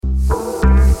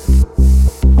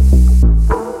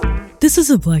This is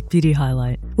a Black Beauty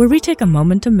Highlight, where we take a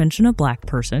moment to mention a Black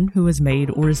person who has made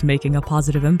or is making a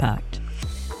positive impact.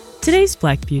 Today's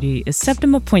Black Beauty is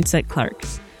Septima Poinsett Clark,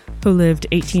 who lived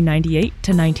 1898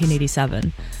 to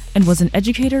 1987 and was an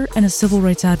educator and a civil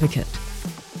rights advocate.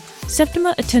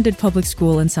 Septima attended public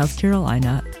school in South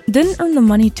Carolina, then earned the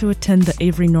money to attend the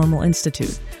Avery Normal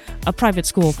Institute, a private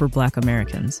school for Black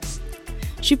Americans.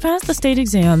 She passed the state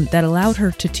exam that allowed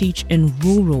her to teach in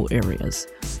rural areas.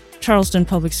 Charleston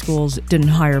Public Schools didn't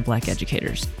hire Black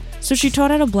educators, so she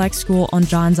taught at a Black school on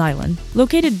Johns Island,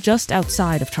 located just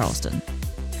outside of Charleston.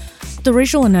 The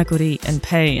racial inequity in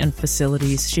pay and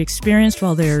facilities she experienced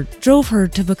while there drove her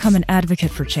to become an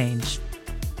advocate for change.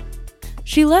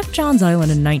 She left Johns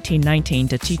Island in 1919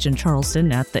 to teach in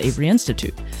Charleston at the Avery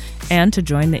Institute, and to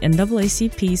join the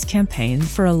NAACP's campaign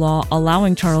for a law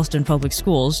allowing Charleston Public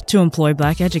Schools to employ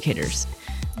Black educators.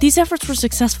 These efforts were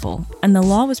successful, and the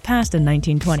law was passed in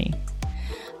 1920.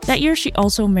 That year she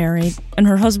also married, and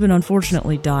her husband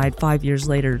unfortunately died 5 years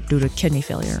later due to kidney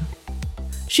failure.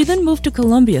 She then moved to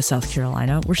Columbia, South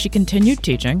Carolina, where she continued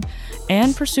teaching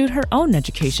and pursued her own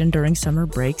education during summer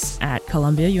breaks at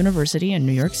Columbia University in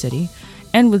New York City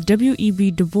and with W.E.B.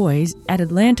 Du Bois at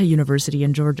Atlanta University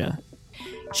in Georgia.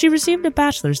 She received a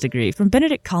bachelor's degree from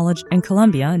Benedict College in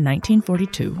Columbia in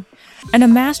 1942 and a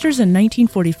master's in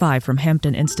 1945 from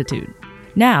Hampton Institute,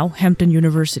 now Hampton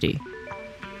University.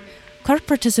 Clark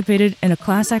participated in a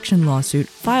class action lawsuit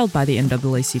filed by the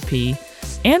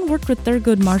NAACP and worked with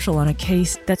Thurgood Marshall on a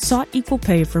case that sought equal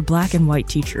pay for Black and white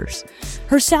teachers.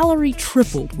 Her salary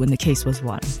tripled when the case was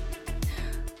won.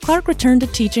 Clark returned to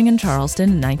teaching in Charleston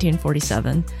in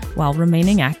 1947 while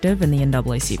remaining active in the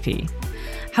NAACP.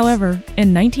 However,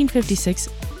 in 1956,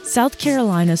 South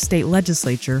Carolina's state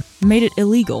legislature made it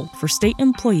illegal for state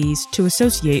employees to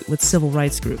associate with civil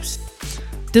rights groups.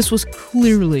 This was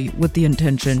clearly with the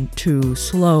intention to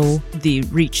slow the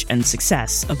reach and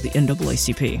success of the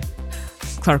NAACP.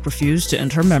 Clark refused to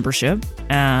end her membership,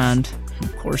 and,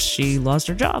 of course, she lost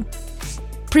her job.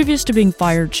 Previous to being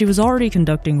fired, she was already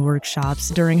conducting workshops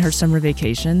during her summer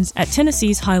vacations at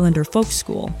Tennessee's Highlander Folk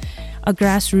School, a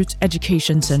grassroots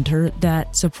education center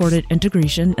that supported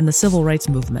integration in the civil rights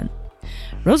movement.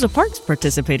 Rosa Parks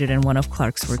participated in one of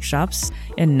Clark's workshops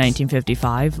in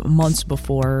 1955, months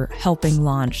before helping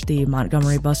launch the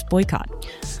Montgomery bus boycott.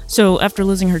 So after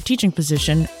losing her teaching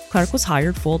position, Clark was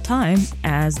hired full-time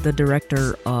as the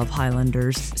director of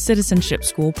Highlander's Citizenship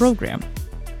School program.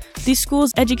 These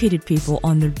schools educated people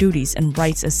on their duties and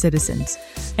rights as citizens,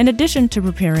 in addition to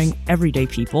preparing everyday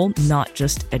people, not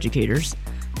just educators,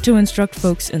 to instruct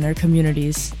folks in their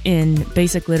communities in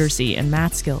basic literacy and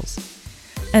math skills.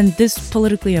 And this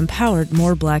politically empowered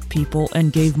more Black people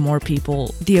and gave more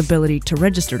people the ability to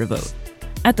register to vote.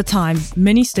 At the time,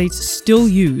 many states still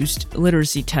used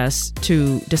literacy tests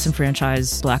to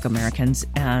disenfranchise Black Americans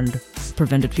and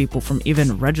prevented people from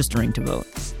even registering to vote.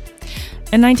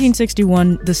 In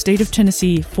 1961, the state of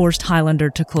Tennessee forced Highlander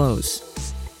to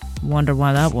close. Wonder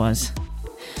why that was.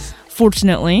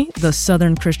 Fortunately, the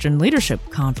Southern Christian Leadership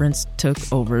Conference took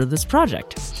over this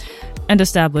project and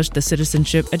established the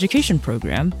Citizenship Education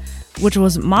Program, which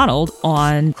was modeled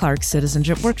on Clark's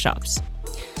citizenship workshops.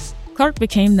 Clark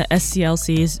became the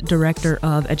SCLC's Director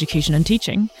of Education and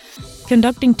Teaching,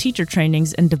 conducting teacher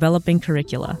trainings and developing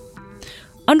curricula.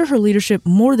 Under her leadership,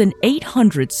 more than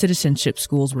 800 citizenship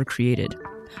schools were created.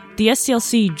 The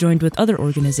SCLC joined with other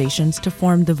organizations to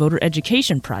form the Voter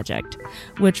Education Project,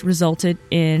 which resulted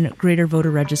in greater voter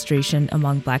registration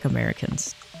among Black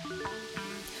Americans.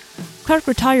 Clark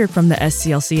retired from the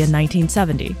SCLC in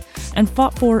 1970 and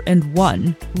fought for and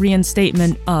won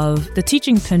reinstatement of the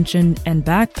teaching pension and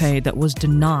back pay that was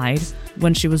denied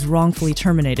when she was wrongfully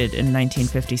terminated in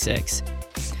 1956.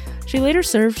 She later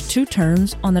served 2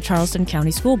 terms on the Charleston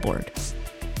County School Board.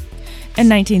 In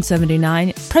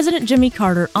 1979, President Jimmy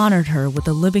Carter honored her with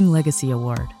the Living Legacy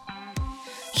Award.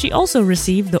 She also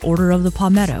received the Order of the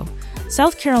Palmetto,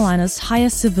 South Carolina's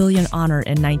highest civilian honor,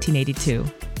 in 1982.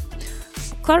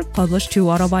 Clark published 2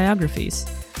 autobiographies.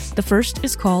 The first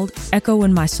is called Echo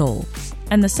in My Soul,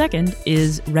 and the second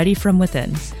is Ready from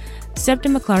Within,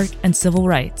 Septima Clark and Civil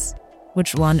Rights,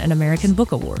 which won an American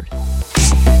Book Award.